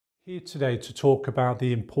Here today to talk about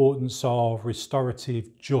the importance of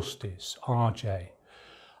restorative justice, RJ,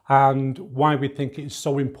 and why we think it's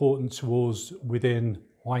so important to us within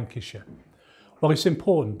Lancashire. Well, it's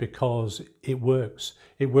important because it works.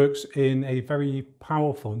 It works in a very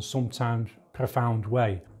powerful and sometimes profound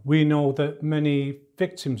way. We know that many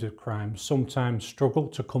victims of crime sometimes struggle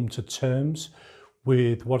to come to terms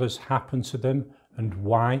with what has happened to them and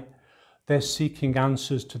why. They're seeking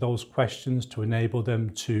answers to those questions to enable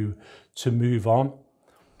them to move on.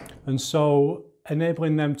 And so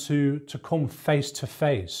enabling them to come face to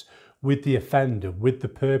face with the offender, with the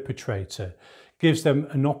perpetrator, gives them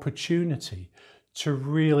an opportunity to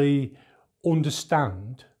really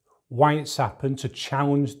understand why it's happened, to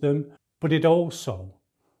challenge them, but it also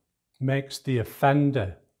makes the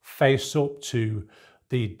offender face up to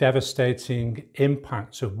the devastating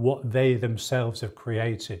impact of what they themselves have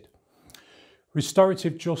created.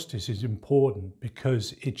 Restorative justice is important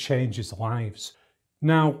because it changes lives.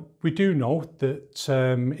 Now, we do know that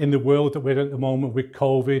in the world that we're in at the moment with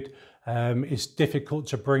COVID, it's difficult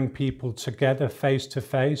to bring people together face to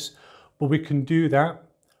face, but we can do that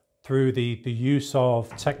through the use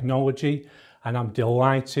of technology. And I'm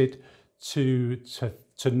delighted to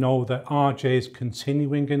know that RJ is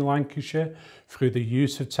continuing in Lancashire through the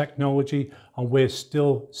use of technology, and we're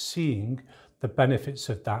still seeing the benefits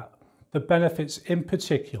of that. The benefits in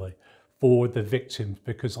particular for the victims,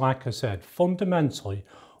 because like I said, fundamentally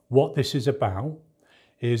what this is about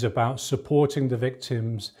supporting the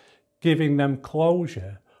victims, giving them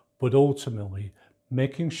closure, but ultimately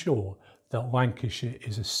making sure that Lancashire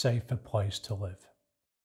is a safer place to live.